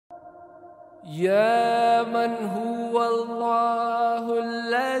يا من هو الله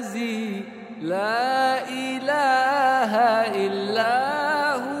الذي لا إله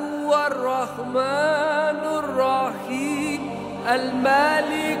إلا هو الرحمن الرحيم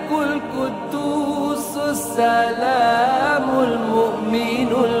الملك القدوس السلام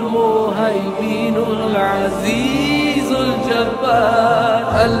المؤمن المهيمن العزيز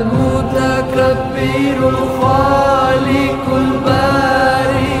الجبار المتكبر الخالق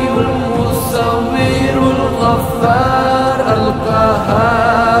البارئ المصور الغفار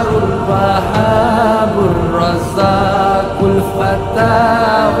القهار الوهاب الرزاق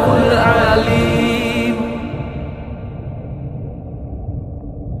الفتاح العليم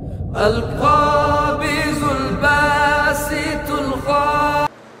القابض الباسط الخالق.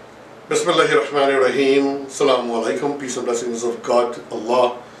 Bismillahirrahmanirrahim. Assalamu alaikum. Peace and blessings of God,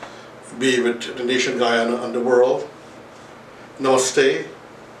 Allah, be with the nation Guyana and the world. Namaste.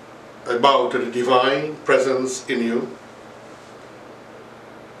 I bow to the divine presence in you.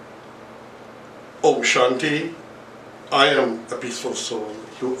 Om Shanti. I am a peaceful soul.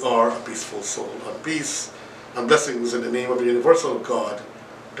 You are a peaceful soul. And peace and blessings in the name of the universal God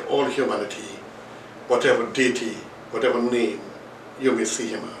to all humanity, whatever deity, whatever name you may see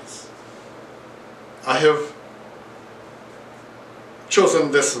him as. I have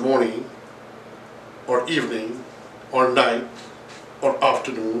chosen this morning or evening or night or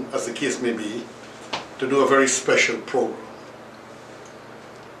afternoon, as the case may be, to do a very special program,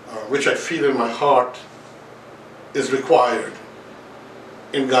 which I feel in my heart is required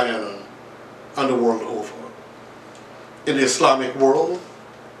in Guyana and the world over, in the Islamic world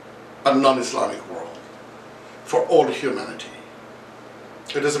and non-Islamic world, for all humanity.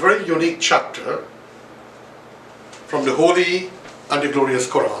 It is a very unique chapter from the Holy and the Glorious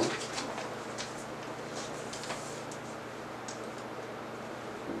Quran,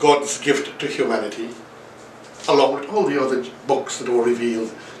 God's gift to humanity, along with all the other books that were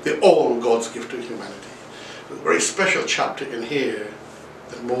revealed. They're all God's gift to humanity. There's a very special chapter in here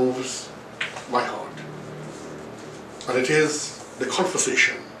that moves my heart. And it is the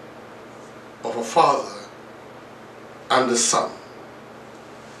conversation of a father and a son.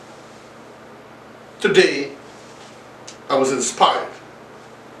 Today, I was inspired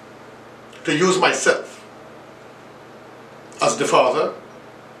to use myself as the father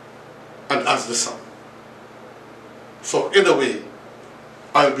and as the son. So in a way,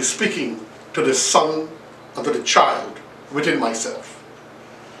 I'll be speaking to the son and to the child within myself.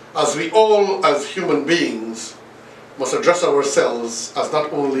 As we all, as human beings, must address ourselves as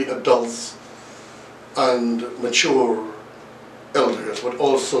not only adults and mature elders, but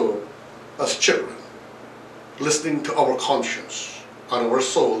also as children, listening to our conscience and our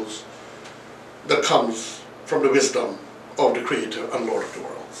souls that comes from the wisdom of the Creator and Lord of the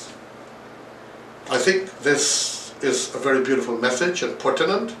worlds. I think this is a very beautiful message and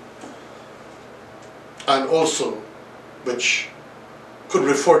pertinent, and also which could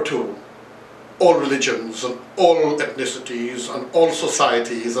refer to all religions and all ethnicities and all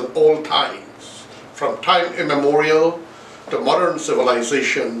societies and all times, from time immemorial to modern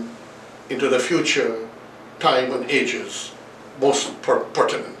civilization into the future time and ages, most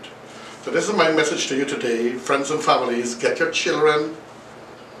pertinent. So this is my message to you today, friends and families. Get your children,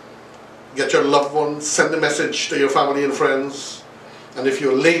 get your loved ones, send a message to your family and friends, and if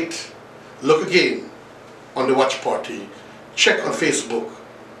you're late, look again on the watch party, check on Facebook,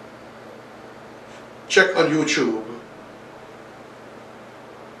 check on YouTube,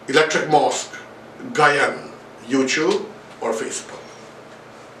 Electric Mosque, Guyana, YouTube or Facebook.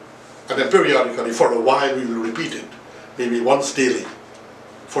 And then periodically, for a while, we will repeat it, maybe once daily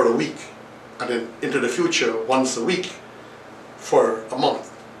for a week, and then into the future, once a week for a month,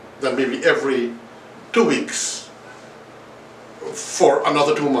 then maybe every 2 weeks for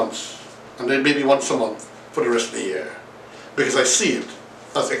another 2 months, and then maybe once a month for the rest of the year. Because I see it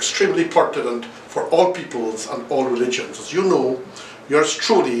as extremely pertinent for all peoples and all religions. As you know, yours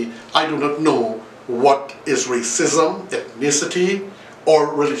truly, I do not know what is racism, ethnicity,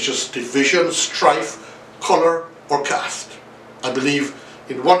 or religious division, strife, color, or caste. I believe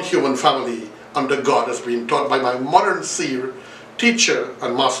in one human family under God, as being taught by my modern seer, teacher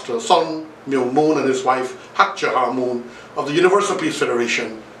and master, son Myo Moon, and his wife Hakja Moon of the Universal Peace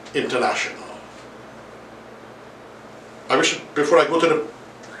Federation International. I wish, before I go to the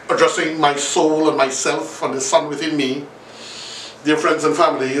addressing my soul and myself and the son within me, dear friends and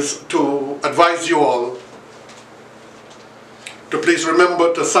families, to advise you all to please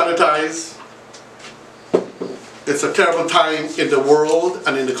remember to sanitize. It's a terrible time in the world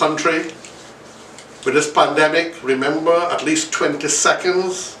and in the country. With this pandemic, remember, at least 20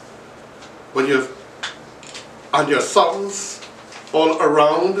 seconds when you and your sons all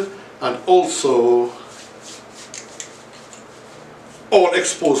around, and also all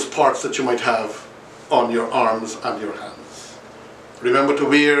exposed parts that you might have on your arms and your hands. Remember to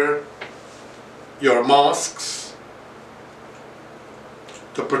wear your masks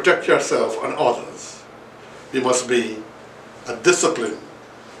to protect yourself and others. You must be a disciplined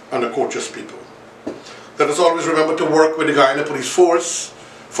and a courteous people. Let us always remember to work with the Guyana Police Force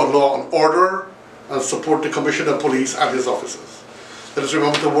for law and order and support the Commissioner of Police and his officers. Let us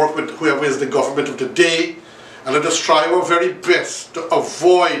remember to work with whoever is the government of the day, and let us try our very best to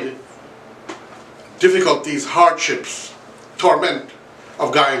avoid difficulties, hardships, torment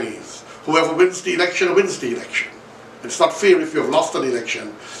of Guyanese. Whoever wins the election wins the election. It's not fair if you have lost an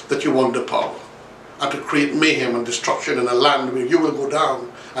election that you want the power and to create mayhem and destruction in a land where you will go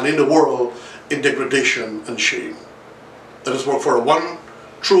down, and in the world in degradation and shame. Let us work for one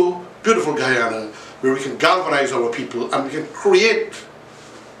true, beautiful Guyana where we can galvanize our people and we can create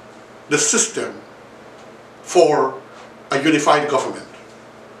the system for a unified government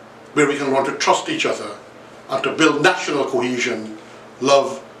where we can learn to trust each other and to build national cohesion,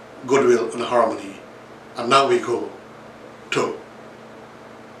 love, goodwill and harmony. And now we go to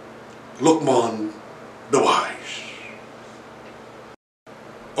Luqman the Wise.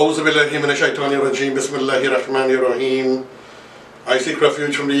 A'udhu billahi minash shaitanir rajim. Bismillahir rahmanir rahim. I seek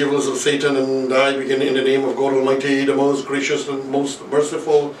refuge from the evils of Satan, and I begin in the name of God Almighty, the most gracious and most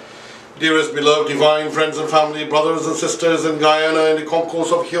merciful. Dearest, beloved, divine friends and family, brothers and sisters in Guyana and the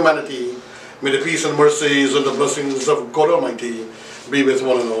concourse of humanity, may the peace and mercies and the blessings of God Almighty be with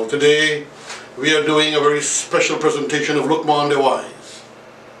one and all. Today, we are doing a very special presentation of Luqman the Wise,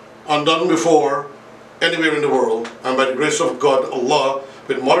 undone before anywhere in the world, and by the grace of God, Allah,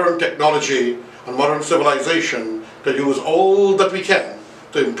 with modern technology and modern civilization, to use all that we can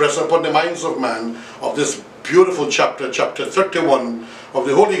to impress upon the minds of man of this beautiful chapter, chapter 31 of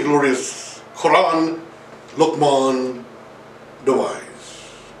the Holy Glorious Quran, Luqman the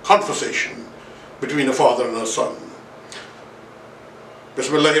Wise. Conversation between a father and a son.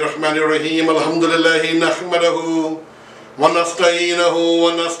 Bismillahirrahmanirrahim. Alhamdulillahi nahmadahu wa nasta'inahu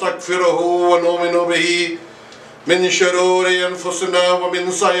wa nastaghfiruhu wa nu'minu bihi min shururi anfusina wa min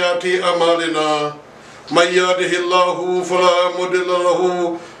sayyiati a'malina. من يهده الله فلا مضل له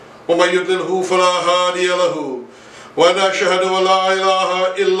ومن يضلل فلا هادي له ونشهد أن لا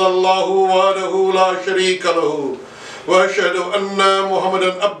إله إلا الله وحده لا شريك له وأشهد أن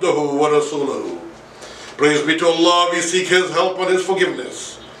محمدا عبده ورسوله. Praise be to Allah. We seek His help and His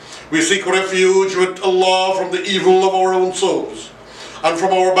forgiveness. We seek refuge with Allah from the evil of our own souls and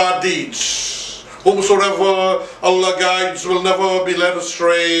from our bad deeds. Whomsoever Allah guides will never be led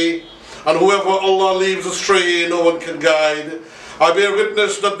astray, and whoever Allah leaves astray, no one can guide. I bear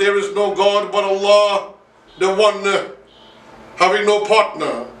witness that there is no God but Allah, the one, having no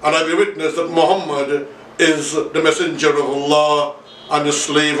partner. And I bear witness that Muhammad is the messenger of Allah and the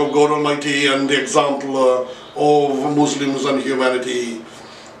slave of God Almighty and the example of Muslims and humanity.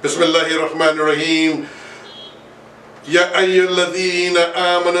 Bismillahirrahmanirrahim. Ya ayyuhalladhina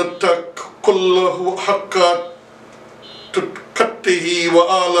amanu taqullaha haqqa tuqatihi wa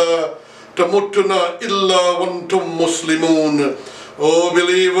ala tamutuna illa wantum muslimun. O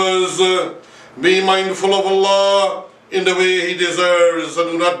believers, be mindful of Allah in the way He deserves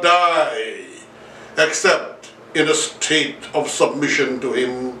and do not die except in a state of submission to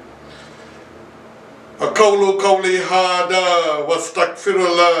Him. Aqulu qawli hada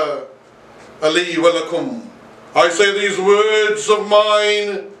wastaghfirullah li wa lakum. I say these words of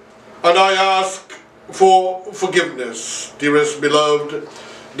mine and I ask for forgiveness. Dearest beloved,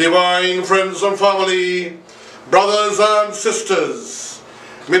 divine friends and family, brothers and sisters,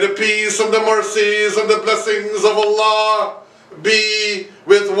 may the peace and the mercies and the blessings of Allah be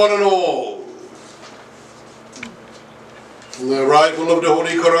with one and all. The arrival of the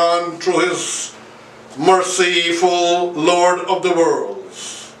Holy Quran through His merciful Lord of the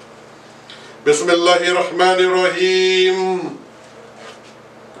worlds. Bismillahirrahmanirrahim.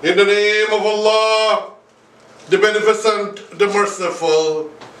 In the name of Allah, the Beneficent, the Merciful,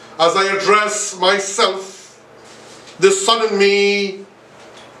 as I address myself, the Son in me,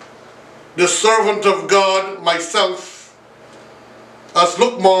 the servant of God, myself, as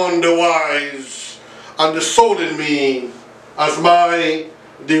Luqman the Wise, and the soul in me, as my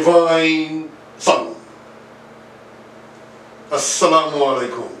divine son. Assalamu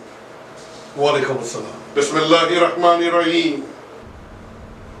alaikum. Wa alaikum assalam. Bismillahirrahmanirrahim.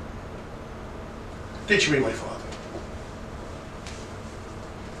 Teach me, my Father.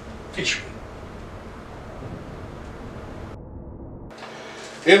 Teach me.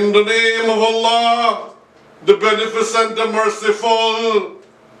 In the name of Allah, the Beneficent, the Merciful,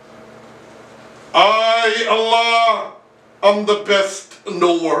 I, Allah, am the best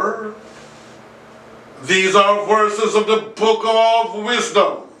knower. These are verses of the Book of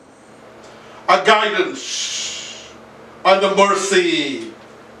Wisdom, a guidance and a mercy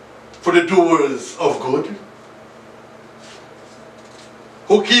for the doers of good,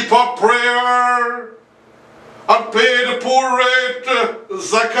 who keep up prayer and pay the poor rate,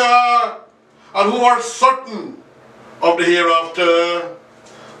 zakah, and who are certain of the hereafter.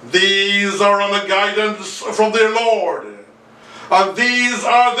 These are on a guidance from their Lord, and these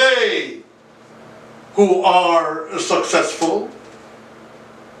are they who are successful.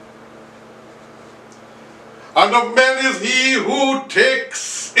 And of men is he who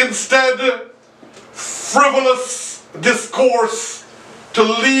takes instead frivolous discourse to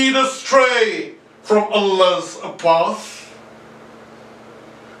lead astray from Allah's path,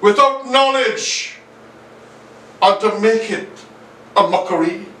 without knowledge, and to make it a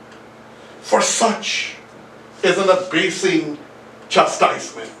mockery. For such is an abasing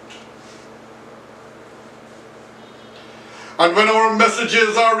chastisement. And when our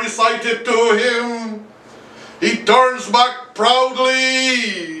messages are recited to him, he turns back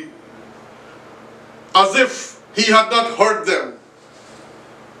proudly, as if he had not heard them,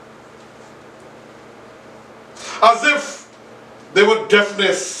 as if they were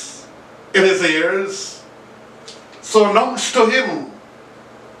deafness in his ears. So announced to him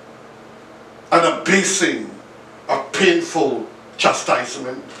an abasing, a painful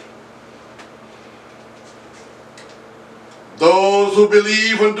chastisement. Those who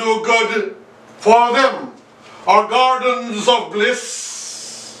believe and do good, for them are gardens of bliss.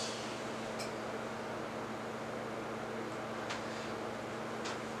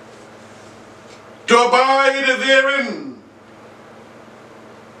 To abide therein,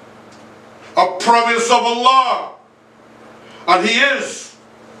 a promise of Allah, and He is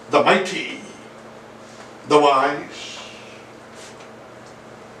the mighty, the wise.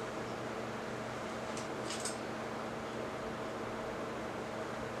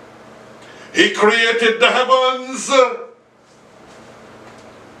 He created the heavens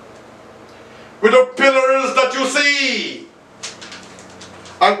with the pillars that you see,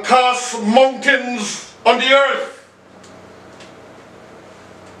 and cast mountains on the earth.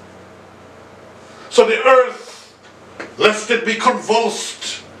 So the earth, lest it be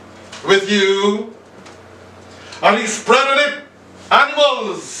convulsed with you, and he spread on it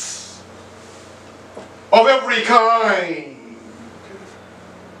animals of every kind.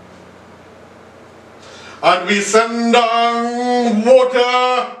 And we send down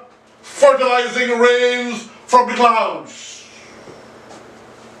water, fertilizing rains from the clouds,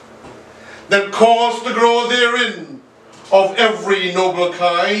 that cause to grow therein of every noble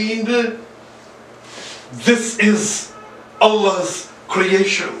kind. This is Allah's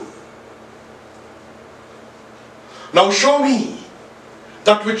creation. Now show me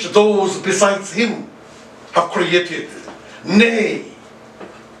that which those besides Him have created. Nay,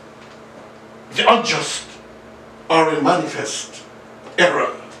 the unjust are in manifest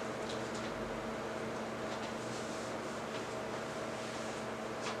error.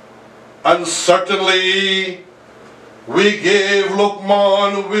 And certainly we gave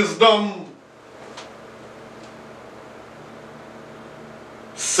Luqman wisdom,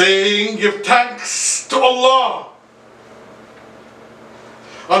 saying, give thanks to Allah.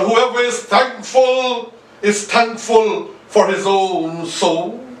 And whoever is thankful for his own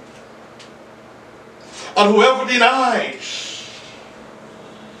soul. And whoever denies,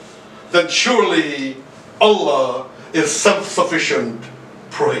 then surely Allah is self-sufficient,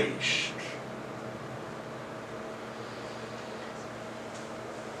 praised.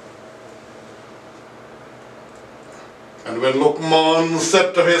 And when Luqman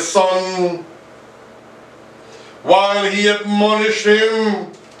said to his son, while he admonished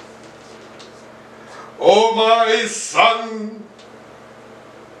him, O my son,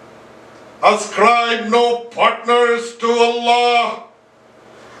 ascribe no partners to Allah.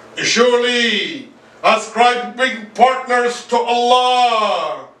 Surely ascribing partners to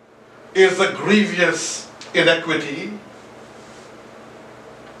Allah is a grievous iniquity.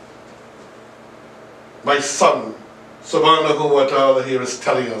 My son, subhanahu wa ta'ala, here is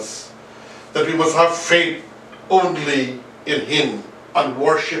telling us that we must have faith only in Him and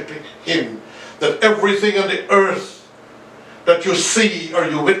worshiping Him. That everything on the earth that you see or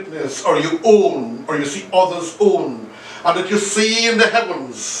you witness or you own or you see others own, and that you see in the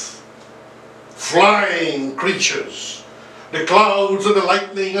heavens, flying creatures, the clouds and the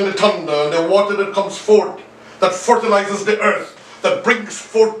lightning and the thunder and the water that comes forth, that fertilizes the earth, that brings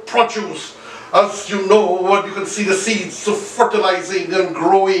forth produce. As you know, and you can see the seeds of fertilizing and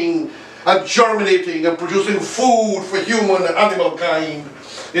growing and germinating and producing food for human and animal kind.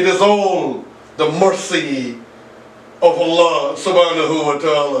 It is all the mercy of Allah subhanahu wa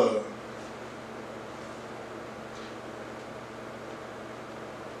ta'ala.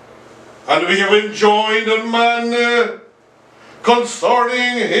 And we have enjoined on man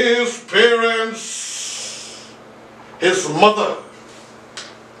concerning his parents, his mother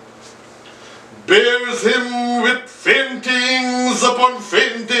bears him with faintings upon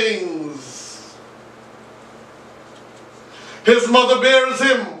faintings. His mother bears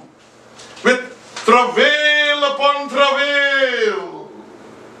him with travail upon travail.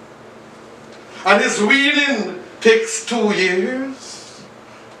 And his weaning takes 2 years,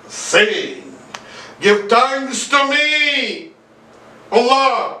 saying, give thanks to me,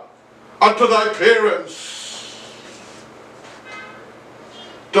 Allah, and to thy parents.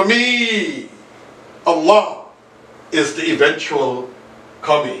 To me, Allah is the eventual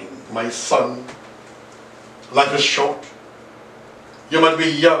coming. My son, life is short. You might be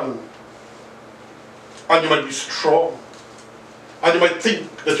young, and you might be strong, and you might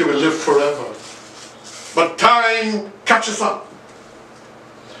think that you will live forever. But time catches up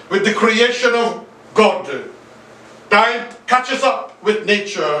with the creation of God. Time catches up with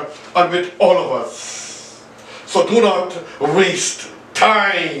nature and with all of us. So do not waste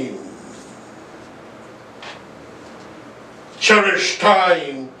time. Cherish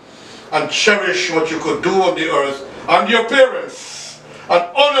time and cherish what you could do on the earth and your parents, and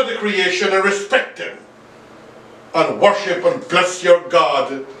honor the creation and respect them, and worship and bless your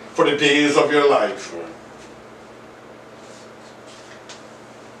God for the days of your life.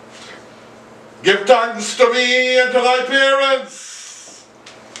 Give thanks to me and to thy parents.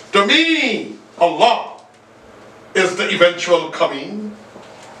 To me, Allah, is the eventual coming.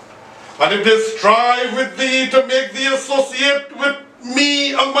 And if they strive with thee to make thee associate with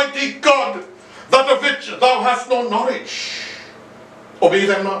me, Almighty God, that of which thou hast no knowledge, obey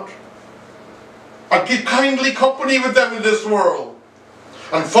them not. And keep kindly company with them in this world,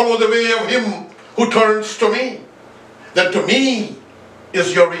 and follow the way of him who turns to me. Then to me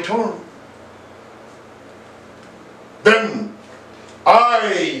is your return. Then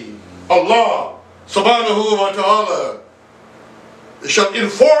I, Allah subhanahu wa ta'ala, shall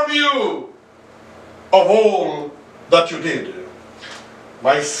inform you of all that you did.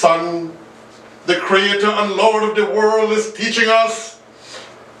 My son, the Creator and Lord of the world, is teaching us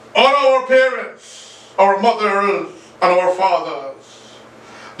on our parents, our mothers and our fathers.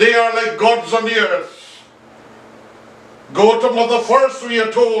 They are like gods on the earth. Go to mother first, we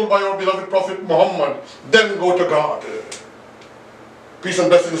are told by our beloved Prophet Muhammad, then go to God. Peace and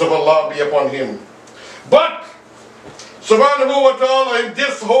blessings of Allah be upon him. But subhanahu wa ta'ala, in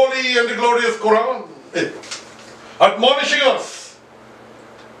this holy and the glorious Quran, admonishing us,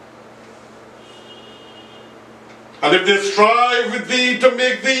 and if they strive with thee to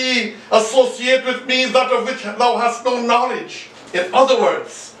make thee associate with me that of which thou hast no knowledge. In other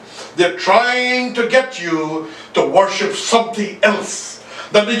words, they're trying to get you to worship something else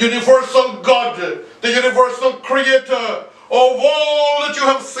than the universal God, the universal Creator of all that you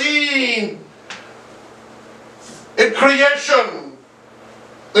have seen in creation,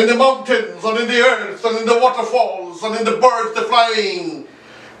 in the mountains and in the earth and in the waterfalls and in the birds, the flying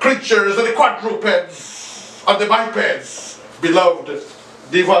creatures and the quadrupeds and the bipeds. Beloved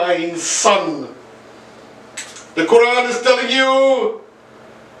divine Son, the Quran is telling you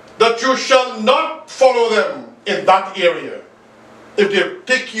that you shall not follow them in that area if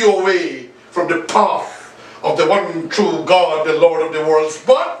they take you away from the path of the one true God, the Lord of the worlds.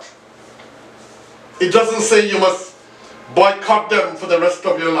 But it doesn't say you must boycott them for the rest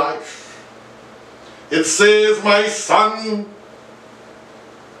of your life. It says, my son,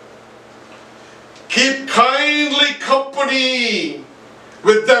 keep kindly company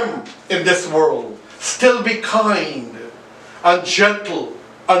with them in this world. Still be kind and gentle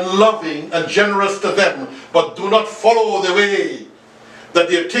and loving and generous to them, but do not follow the way that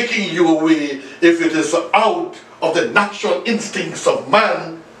they are taking you away if it is out of the natural instincts of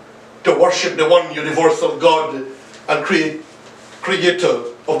man to worship the one universal God and creator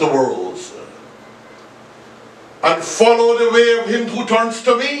of the worlds. And follow the way of him who turns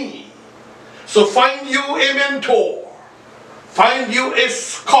to me. So find you a mentor, find you a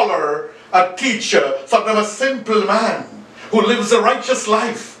scholar, a teacher, sometimes a simple man who lives a righteous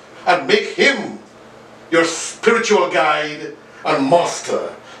life, and make him your spiritual guide and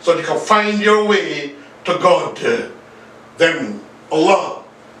master, so you can find your way to God. Then Allah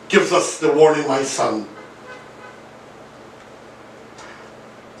gives us the warning, my son.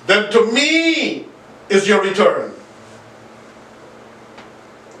 then to me is your return.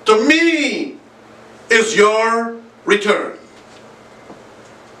 To me is your return.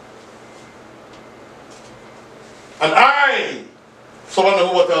 And I,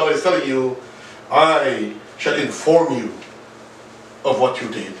 subhanahu wa ta'ala is telling you, I shall inform you of what you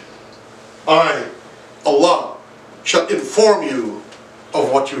did. I, Allah, shall inform you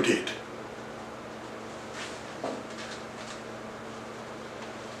of what you did.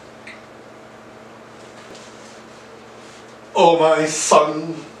 Oh my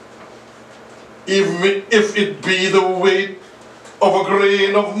son, even if it be the weight of a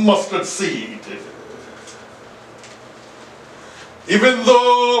grain of mustard seed, even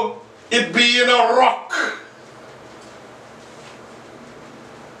though it be in a rock,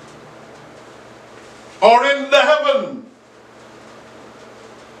 or in the heaven,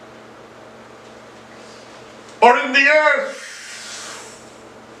 or in the earth,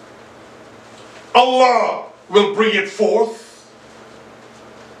 Allah will bring it forth.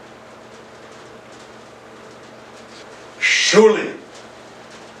 Surely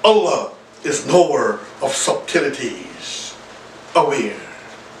Allah is knower of subtleties, aware.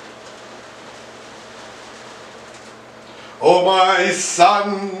 Oh my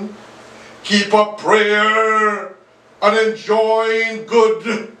son, keep up prayer and enjoin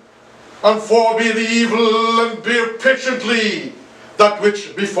good, and forbid evil, and bear patiently that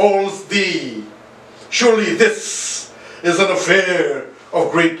which befalls thee. Surely this is an affair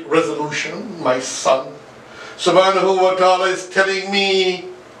of great resolution, my son. Subhanahu wa ta'ala is telling me,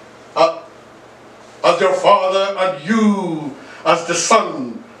 as your father and you as the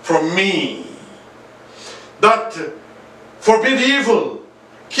son from me, that forbid evil,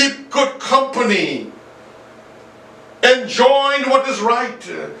 keep good company, enjoin what is right,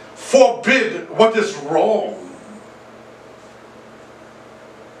 forbid what is wrong,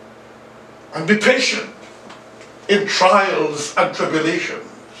 and be patient in trials and tribulations.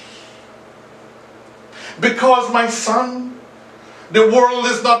 Because, my son, the world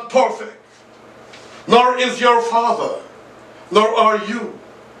is not perfect, nor is your father, nor are you,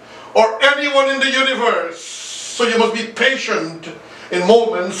 or anyone in the universe. So you must be patient in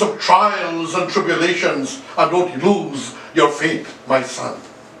moments of trials and tribulations, and don't lose your faith, my son.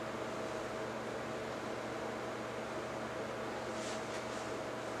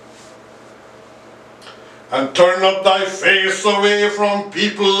 And turn not thy face away from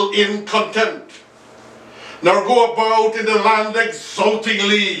people in contempt, nor go about in the land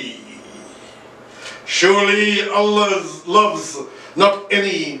exultingly. Surely Allah loves not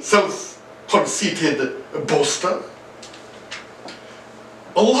any self-conceited boaster.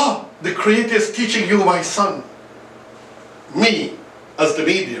 Allah, the Creator, is teaching you, my son, me as the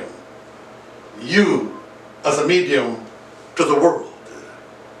medium, you as a medium to the world,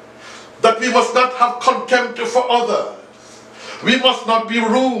 that we must not have contempt for others. We must not be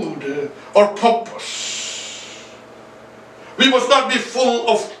rude or pompous. We must not be full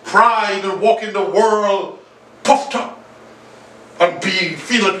of pride and walk in the world puffed up and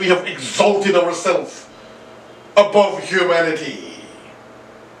feel that we have exalted ourselves above humanity.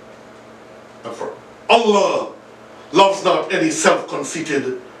 And for Allah loves not any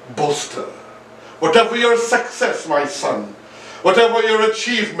self-conceited boaster. Whatever your success, my son, whatever your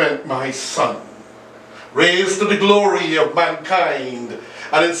achievement, my son, raise to the glory of mankind,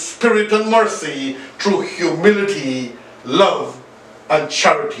 and in spirit and mercy, through humility, love, and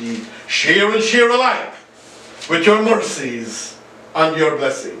charity, share and share alike with your mercies and your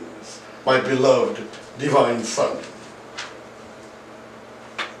blessings, my beloved divine son.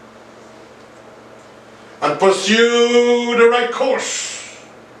 And pursue the right course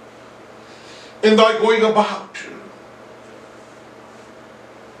in thy going about,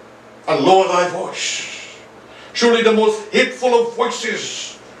 and lower thy voice. Surely the most hateful of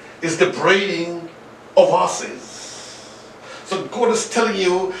voices is the braying of horses. So God is telling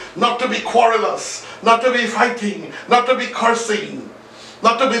you not to be querulous, not to be fighting, not to be cursing,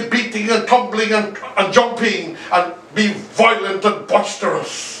 not to be beating and tumbling and jumping and be violent and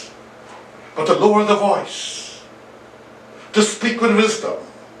boisterous, but to lower the voice, to speak with wisdom.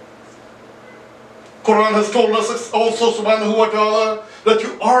 Quran has told us also, subhanahu wa ta'ala, that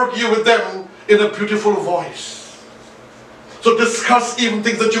you argue with them in a beautiful voice. So discuss even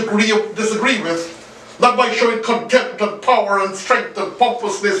things that you disagree with, not by showing contempt and power and strength and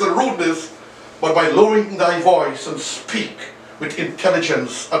pompousness and rudeness, but by lowering thy voice and speak with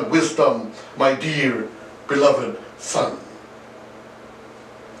intelligence and wisdom, my dear beloved son.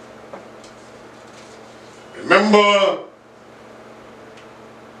 Remember,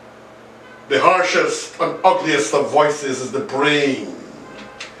 the harshest and ugliest of voices is the braying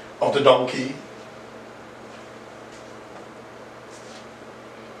of the donkey.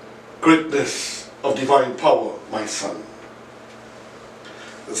 Greatness of divine power, my son.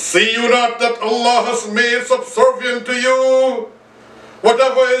 See you not that Allah has made subservient to you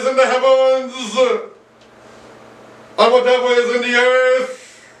whatever is in the heavens and whatever is in the earth,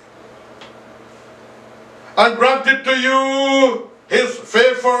 and granted to you His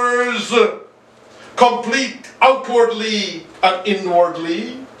favors, complete outwardly and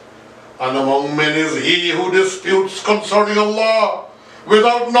inwardly? And among men is he who disputes concerning Allah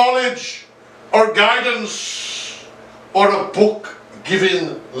without knowledge or guidance or a book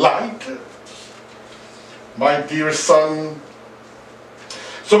giving light. My dear son,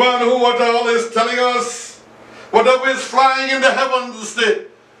 Subhanahu wa ta'ala is telling us whatever is flying in the heavens,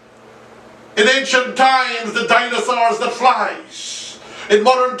 in ancient times the dinosaurs that flies, in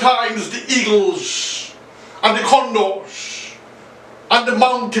modern times the eagles and the condors and the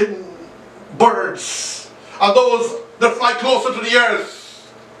mountain birds and those that fly closer to the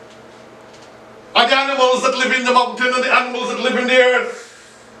earth, and the animals that live in the mountain and the animals that live in the earth,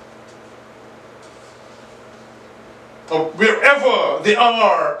 or wherever they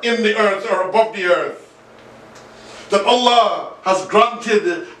are in the earth or above the earth, that Allah has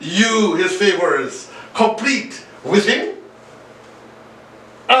granted you His favors, complete within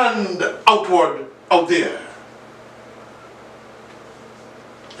and outward out there.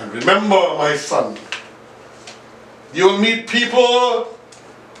 And remember, my son, you will meet people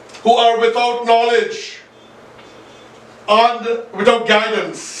who are without knowledge and without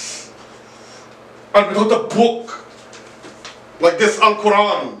guidance and without a book like this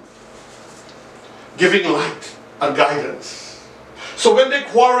Al-Quran giving light and guidance. So when they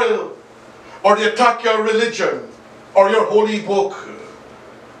quarrel or they attack your religion or your holy book,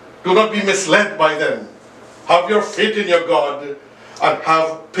 do not be misled by them. Have your faith in your God and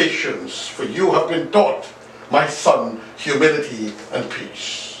have patience, for you have been taught, my son, humility and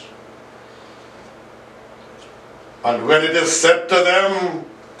peace. And when it is said to them,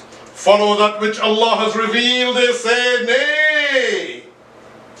 follow that which Allah has revealed, they say, nay,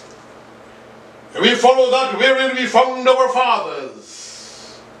 we follow that wherein we found our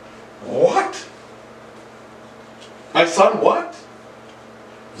fathers. What? My son, what?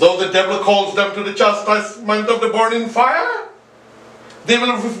 Though the devil calls them to the chastisement of the burning fire, they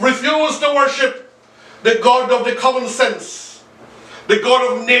will refuse to worship the God of the common sense, the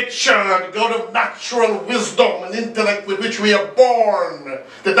God of nature, the God of natural wisdom and intellect with which we are born,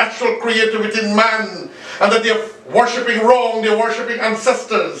 the natural creator within man, and that they are worshipping wrong, they are worshipping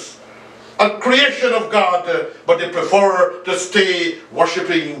ancestors and creation of God, but they prefer to stay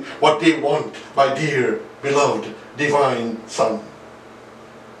worshipping what they want, my dear, beloved, divine son.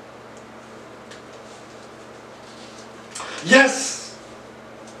 Yes,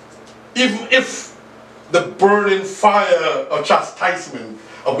 if the burning fire of chastisement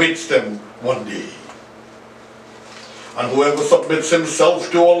awaits them one day. And whoever submits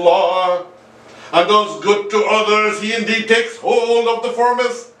himself to Allah and does good to others, he indeed takes hold of the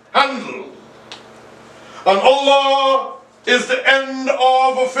firmest handle. And Allah is the end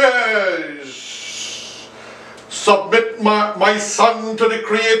of affairs. Submit my son to the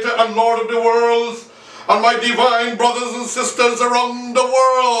Creator and Lord of the worlds, and my divine brothers and sisters around the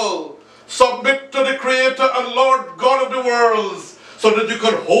world. Submit to the Creator and Lord God of the worlds, so that you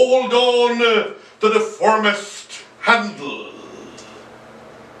can hold on to the firmest handle.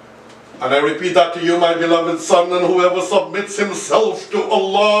 And I repeat that to you, my beloved son, and whoever submits himself to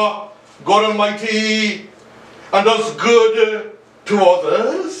Allah, God Almighty, and does good to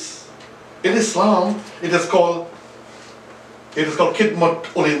others. In Islam, it is called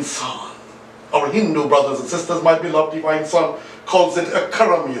Khidmat ul-Insan. Our Hindu brothers and sisters, my beloved divine son, calls it a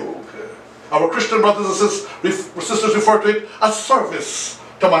Karam Yoga. Our Christian brothers and sisters refer to it as service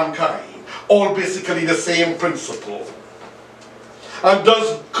to mankind. All basically the same principle. And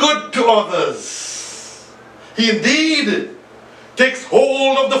does good to others. He indeed takes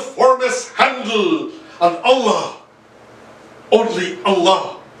hold of the firmest handle. And Allah, only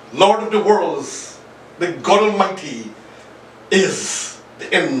Allah, Lord of the worlds, the God Almighty, is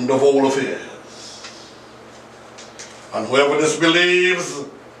the end of all affairs. And whoever disbelieves,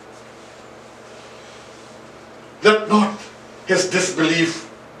 let not his disbelief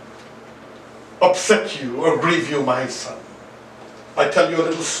upset you or grieve you, my son. I tell you a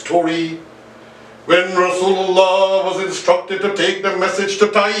little story. When Rasulullah was instructed to take the message to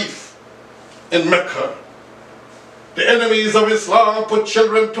Taif in Mecca, the enemies of Islam put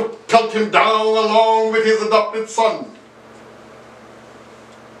children to pelt him down along with his adopted son.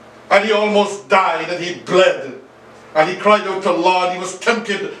 And he almost died and he bled And he cried out to Allah, and he was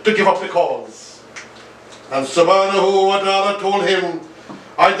tempted to give up the cause. And subhanahu wa ta'ala told him,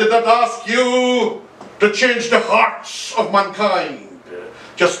 I did not ask you to change the hearts of mankind.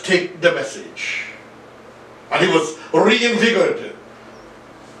 Just take the message. And he was reinvigorated.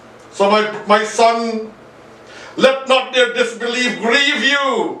 So my son, let not their disbelief grieve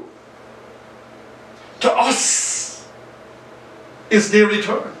you. To us is their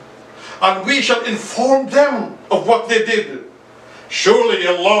return, and we shall inform them of what they did. Surely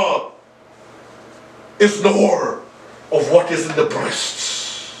Allah is knower of what is in the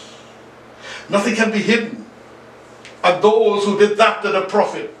breasts. Nothing can be hidden. And those who did that to the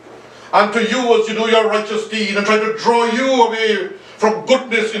Prophet, and to you as you do your righteous deed and try to draw you away from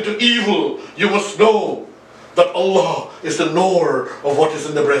goodness into evil, you must know that Allah is the knower of what is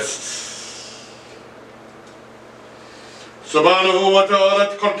in the breasts. Subhanahu wa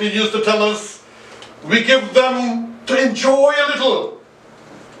ta'ala continues to tell us, we give them to enjoy a little,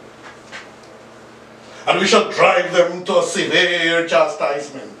 and we shall drive them to a severe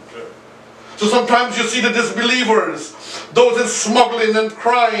chastisement. So sometimes you see the disbelievers, those in smuggling and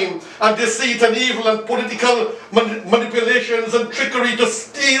crime and deceit and evil and political manipulations and trickery to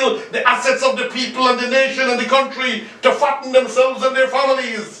steal the assets of the people and the nation and the country, to fatten themselves and their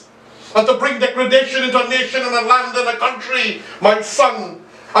families, and to bring degradation into a nation and a land and a country, my son,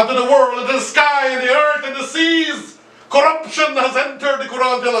 and to the world, and to the sky and the earth and the seas. Corruption has entered, the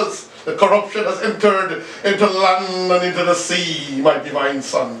Quran tells us. The corruption has entered into land and into the sea, my divine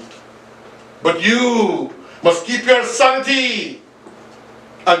son. But you must keep your sanity,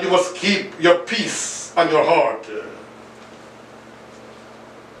 and you must keep your peace and your heart.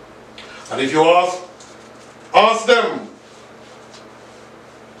 And if you ask them,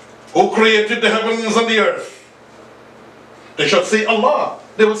 who created the heavens and the earth? They shall say Allah.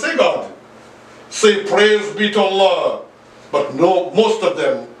 They will say God. Say praise be to Allah. But no, most of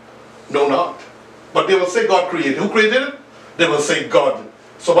them know not. But they will say God created. Who created it? They will say God.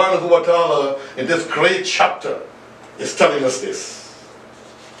 Subhanahu wa ta'ala in this great chapter is telling us this.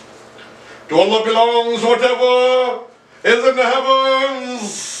 To Allah belongs whatever is in the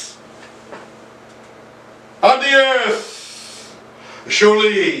heavens and the earth.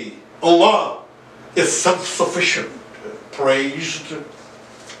 Surely Allah is self-sufficient, praised.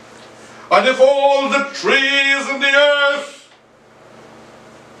 And if all the trees in the earth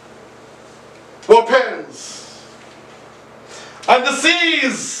were pens, and the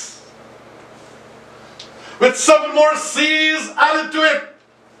seas with 7 more seas added to it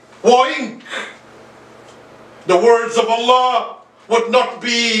were ink, the words of Allah would not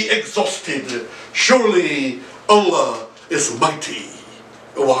be exhausted. Surely Allah is mighty,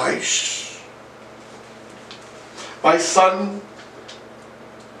 wise. My son,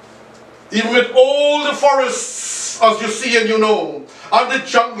 even with all the forests, as you see and you know, and the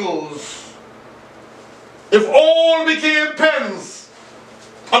jungles, if all became pens,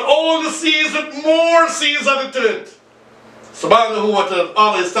 and all the seas with more seas added to it, subhanahu wa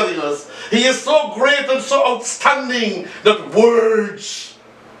ta'ala is telling us, He is so great and so outstanding that words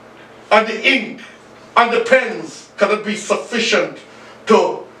and the ink and the pens cannot be sufficient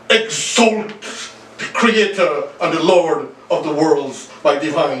to exalt the Creator and the Lord of the worlds, my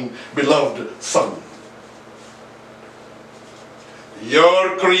divine beloved Son.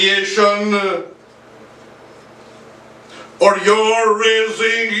 Your creation or your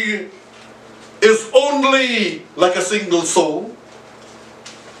raising is only like a single soul.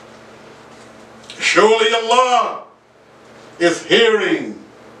 Surely Allah is hearing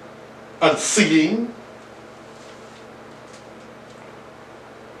and seeing.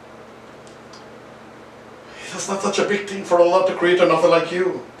 It's not such a big thing for Allah to create another like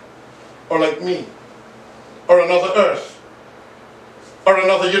you, or like me, or another earth, or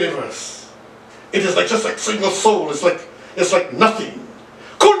another universe. It is like just like single soul. It's like nothing.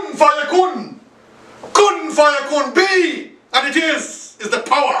 Kun fayakun. Kun fayakun. Be. And it is the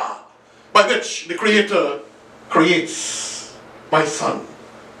power by which the Creator creates. My son.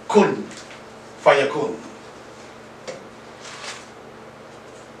 Kun fayakun.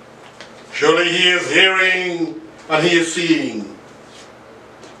 Surely He is hearing and He is seeing.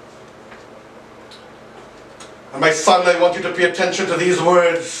 And my son, I want you to pay attention to these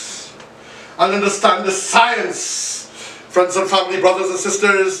words and understand the science. Friends and family, brothers and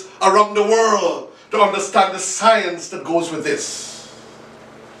sisters around the world, to understand the science that goes with this.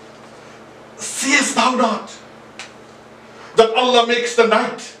 Seest thou not that Allah makes the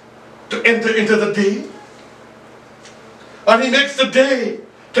night to enter into the day? And He makes the day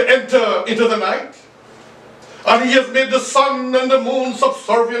to enter into the night? And He has made the sun and the moon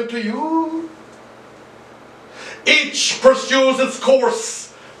subservient to you? Each pursues its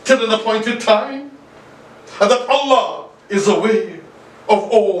course till an appointed time, and that Allah is aware of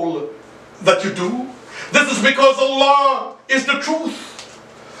all that you do. This is because Allah is the truth,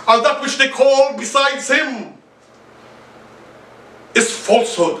 and that which they call besides Him is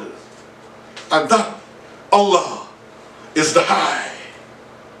falsehood, and that Allah is the High,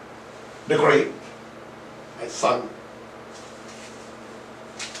 the Great. My son,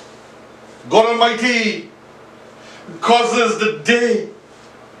 God Almighty causes the day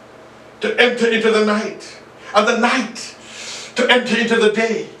to enter into the night, and the night to enter into the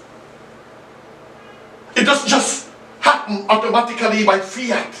day. It doesn't just happen automatically by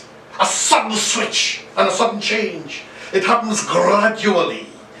fiat, a sudden switch and a sudden change. It happens gradually.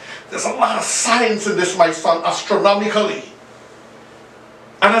 There's a lot of science in this, my son, astronomically.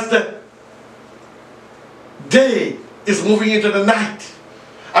 And as the day is moving into the night,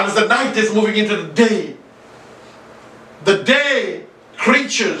 and as the night is moving into the day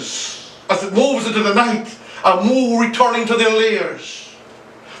creatures, as it moves into the night, are returning to their lairs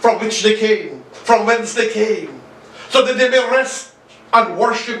from which they came, from whence they came, so that they may rest and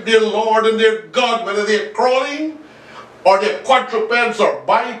worship their Lord and their God, whether they are crawling, or they're quadrupeds or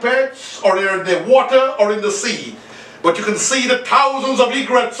bipeds, or they're in the water or in the sea. But you can see the thousands of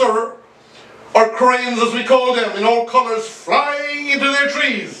egrets or cranes, as we call them, in all colors, flying into their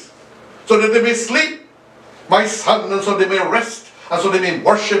trees, so that they may sleep, my son, and so they may rest, and so they may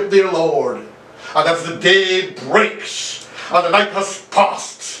worship their Lord. And as the day breaks, and the night has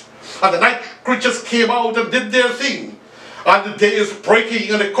passed, and the night creatures came out and did their thing, and the day is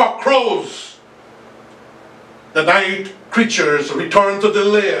breaking and the cock crows, the night creatures return to their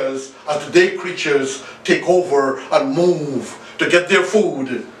lairs as the day creatures take over and move to get their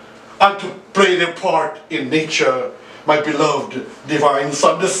food and to play their part in nature. My beloved divine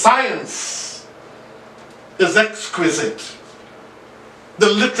son, the science is exquisite. The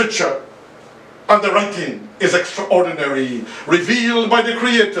literature and the writing is extraordinary, revealed by the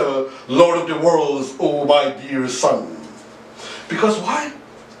Creator, Lord of the worlds, oh my dear son. Because why?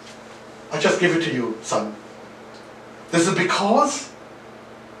 I just give it to you, son. This is because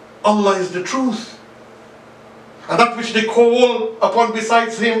Allah is the truth, and that which they call upon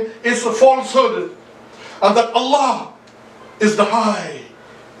besides Him is a falsehood, and that Allah is the High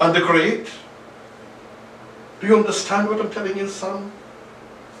and the Great. Do you understand what I'm telling you, son?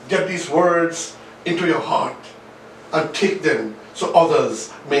 Get these words into your heart and take them so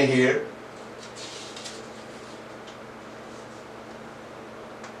others may hear.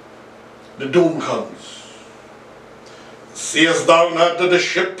 The doom comes. Seest thou not that the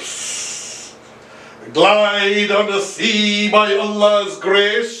ships glide on the sea by Allah's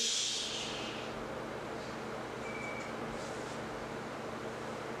grace?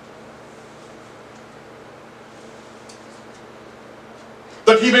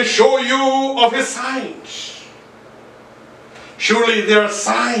 That He may show you of His signs. Surely there are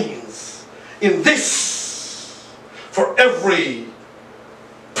signs in this for every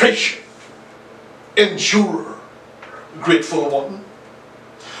patient, endurer, grateful one.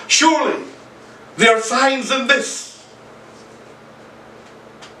 Surely there are signs in this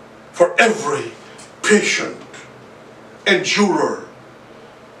for every patient, endurer,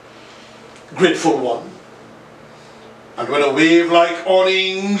 grateful one. And when a wave like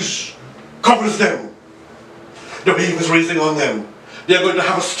awnings covers them, the wave is raising on them, they are going to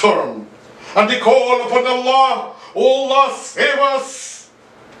have a storm, and they call upon Allah, "O Allah, save us,"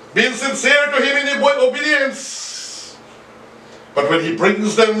 being sincere to Him in obedience. But when He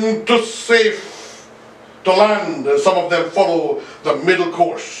brings them to safe, to land, some of them follow the middle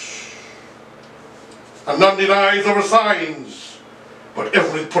course. And none denies our signs, but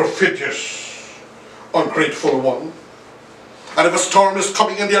every perfidious, ungrateful one. And if a storm is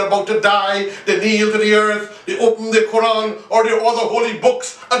coming and they are about to die, they kneel to the earth, they open the Quran or their other holy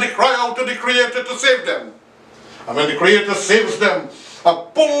books, and they cry out to the Creator to save them. And when the Creator saves them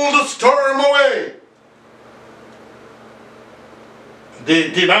and pulls the storm away,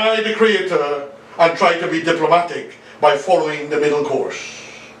 they deny the Creator and try to be diplomatic by following the middle course,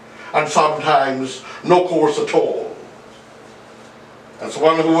 and sometimes no course at all. That's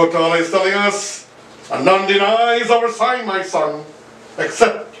one who Allah is telling us, and none denies our sign, my son,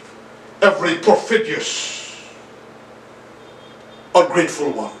 except every perfidious,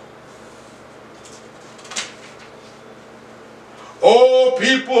 ungrateful one. O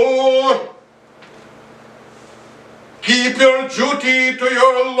people, keep your duty to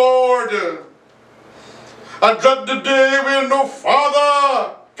your Lord, and dread the day when no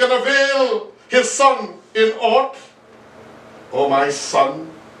father can avail his son in aught. O my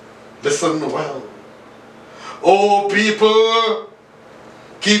son, listen well. O people,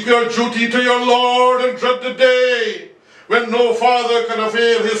 keep your duty to your Lord and dread the day when no father can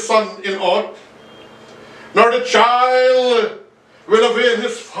avail his son in aught, nor the child will avail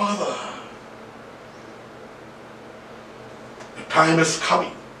his father. The time is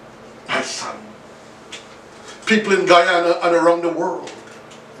coming, my son. People in Guyana and around the world,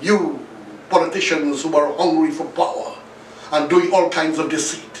 you politicians who are hungry for power and doing all kinds of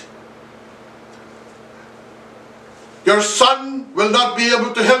deceit, your son will not be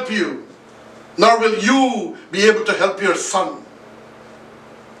able to help you, nor will you be able to help your son.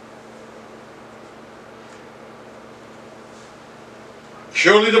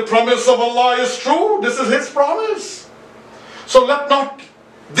 Surely the promise of Allah is true. This is His promise. So let not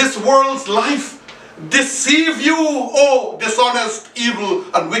this world's life deceive you, O dishonest, evil,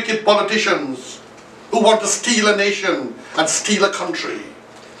 and wicked politicians who want to steal a nation and steal a country.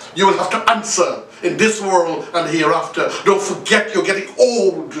 You will have to answer in this world and hereafter. Don't forget you're getting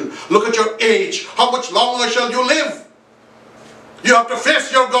old. Look at your age. How much longer shall you live? You have to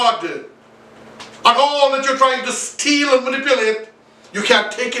face your God. And all that you're trying to steal and manipulate, you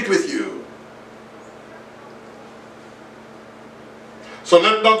can't take it with you. So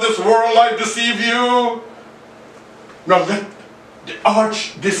let not this world life deceive you, nor let the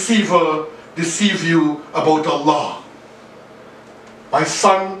arch deceiver deceive you about Allah. My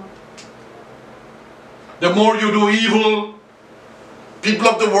son, the more you do evil, people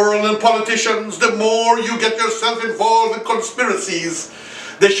of the world and politicians, the more you get yourself involved in conspiracies,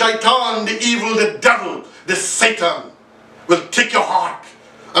 the shaitan, the evil, the devil, the Satan will take your heart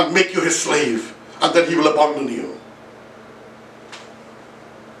and make you his slave, and then he will abandon you.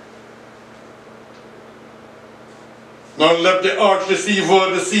 Nor let the arch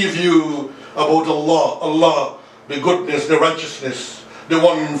deceiver deceive you about Allah. Allah, the goodness, the righteousness, the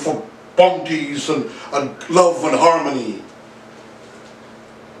one for bounties and love and harmony.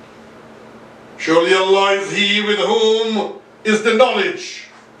 Surely Allah is He with whom is the knowledge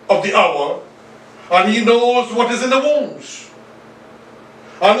of the hour, and He knows what is in the wombs.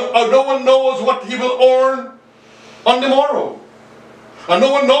 And no one knows what he will earn on the morrow. And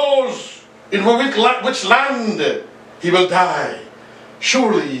no one knows in which land he will die.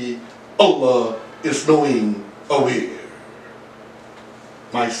 Surely Allah is knowing, aware.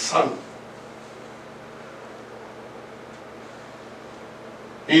 My son,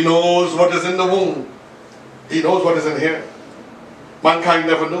 He knows what is in the womb. He knows what is in here. Mankind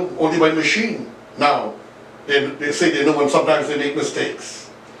never knew, only by machine. Now, they say they know, and sometimes they make mistakes.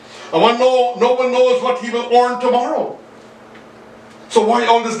 And when no one knows what he will earn tomorrow. So why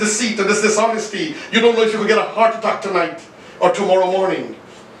all this deceit and this dishonesty? You don't know if you could get a heart attack tonight or tomorrow morning.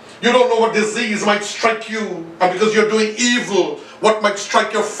 You don't know what disease might strike you, and because you're doing evil, what might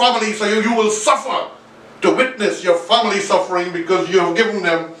strike your family, so you will suffer to witness your family suffering because you have given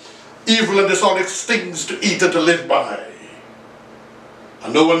them evil and dishonest things to eat and to live by.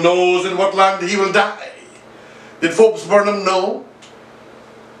 And no one knows in what land he will die. Did Forbes Burnham know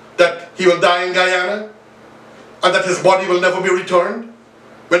that he will die in Guyana and that his body will never be returned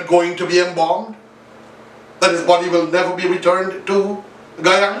when going to be embalmed? That his body will never be returned to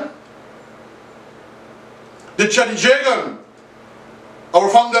Guyana? Did Chetty Jagan, our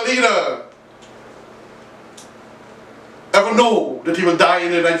founder leader, ever know that he will die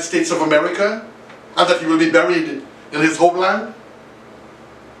in the United States of America and that he will be buried in his homeland?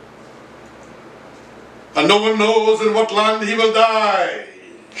 And no one knows in what land he will die.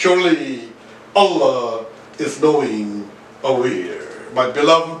 Surely Allah is knowing, aware. My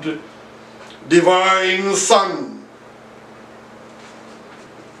beloved divine son.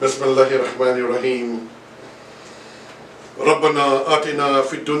 Bismillahirrahmanirrahim. ربنا آتنا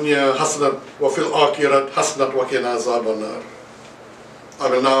في الدنيا حسنة وفي الآخرة حسنة وقنا عذاب النار. I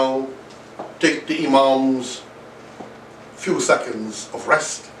will now take the Imam's few seconds of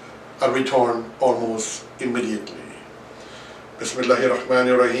rest and return almost immediately.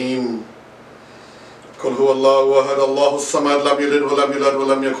 Bismillahirrahmanirrahim. قل هو الله أحد الله الصمد لم يلد ولم يولد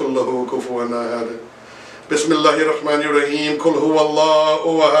ولم يكن له كفوا أحد. بسم الله الرحمن الرحيم. قل هو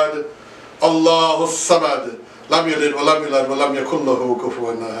الله أحد الله الصمد لم يلد ولم يولد ولم يكن له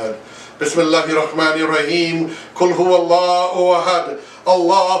كفوا أحد. بسم الله الرحمن الرحيم. قل هو الله أحد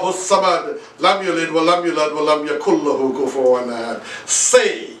الله الصمد لم يلد ولم يولد ولم يكن له كفوا أحد.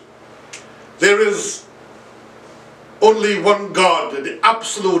 Say, there is only one God, the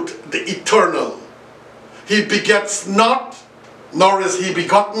absolute, the eternal. He begets not, nor is he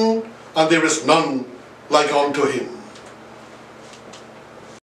begotten, and there is none like unto him.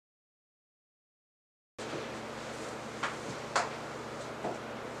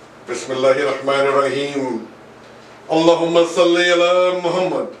 Bismillahirrahmanirrahim. اللهم صل على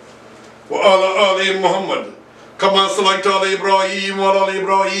محمد وعلى آل محمد كما صليت على إبراهيم وعلى آل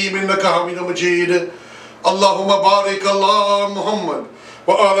إبراهيم إنك حميد مجيد اللهم بارك على محمد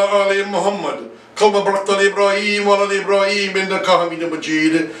وعلى آل محمد كما باركت على إبراهيم وعلى آل إبراهيم إنك حميد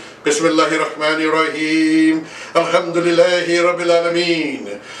مجيد بسم الله الرحمن الرحيم الحمد لله رب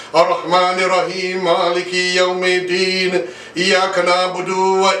العالمين الرحمن الرحيم مالك يوم الدين إياك نعبد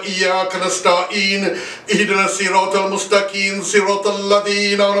وإياك نستعين اهدنا الصراط المستقيم صراط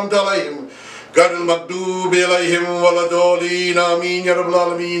الذين أنعمت عليهم غير المغضوب عليهم ولا الضالين آمين يا رب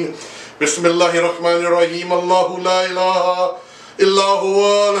العالمين بسم الله الرحمن الرحيم الله لا إله إلا هو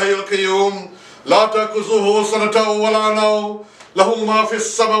الحي القيوم لا تأخذه سنة ولا نوم له ما في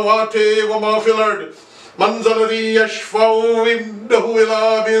السماوات وما في الأرض من ذا الذي يشفع عنده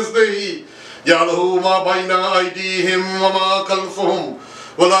إلا بإذنه يعلم ما بين أيديهم وما خلفهم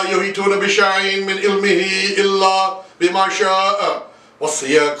ولا يحيطون بشيء من علمه إلا بما شاء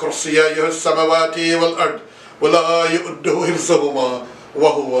وسع كرسيه السماوات والأرض ولا يؤوده حفظهما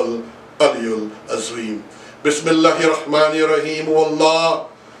وهو العلي العظيم بسم الله الرحمن الرحيم والله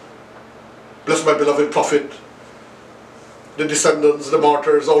bless my beloved prophet, the descendants, the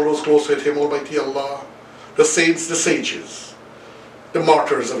martyrs, all those close with him, Almighty Allah, the saints, the sages, the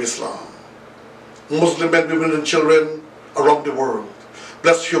martyrs of Islam, Muslim men, women and children around the world.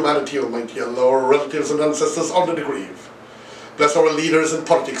 Bless humanity, Almighty Allah, our relatives and ancestors under the grave. Bless our leaders in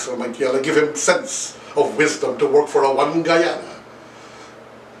politics, Almighty Allah. Give him sense of wisdom to work for our one Guyana.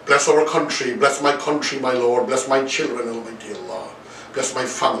 Bless our country, bless my country, my Lord. Bless my children, Almighty Allah. Bless my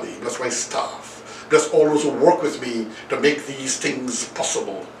family, bless my staff. Bless all those who work with me to make these things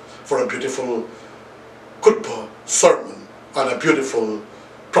possible for a beautiful khutbah, sermon, and a beautiful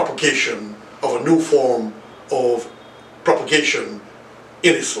propagation of a new form of propagation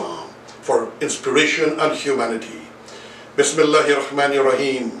in Islam for inspiration and humanity. Bismillahir Rahmanir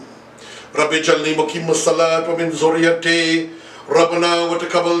Rahim. Rabbi jalni muqim as-salat wa min zurriyati Rabbana wa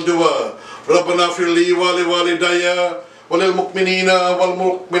taqabbal du'a Rabbana firli wa li walidayya wa lil mu'minina wal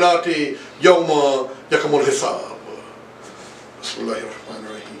mu'minati yawma yaqumul hisab. Bismillahir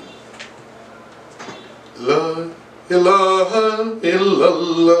Rahmanir Rahim. La ilaha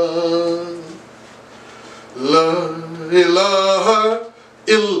illallah, la ilaha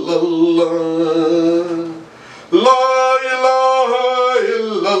illallah, la ilaha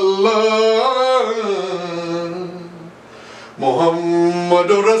illallah,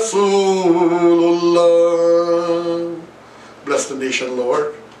 Muhammadur Rasulullah. Bless the nation,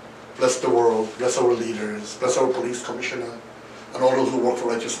 Lord. Bless the world. Bless our leaders. Bless our police commissioner and all those who work for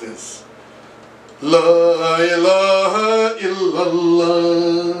righteousness. La ilaha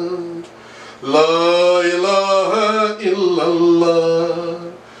illallah, la ilaha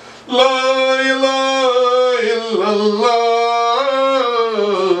illallah, la ilaha illallah,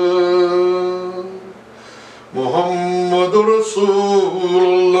 Muhammadur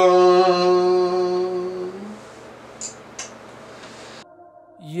Rasulullah.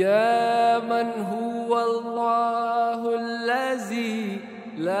 يا من هو الله الذي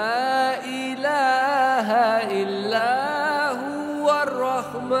لا إله إلا هو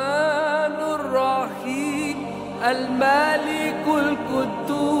الرحمن الرحيم الملك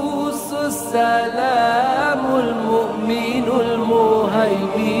القدوس السلام المؤمن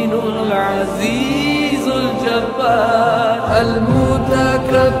المهيمن العزيز الجبار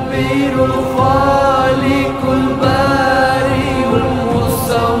المتكبر الخالق البارئ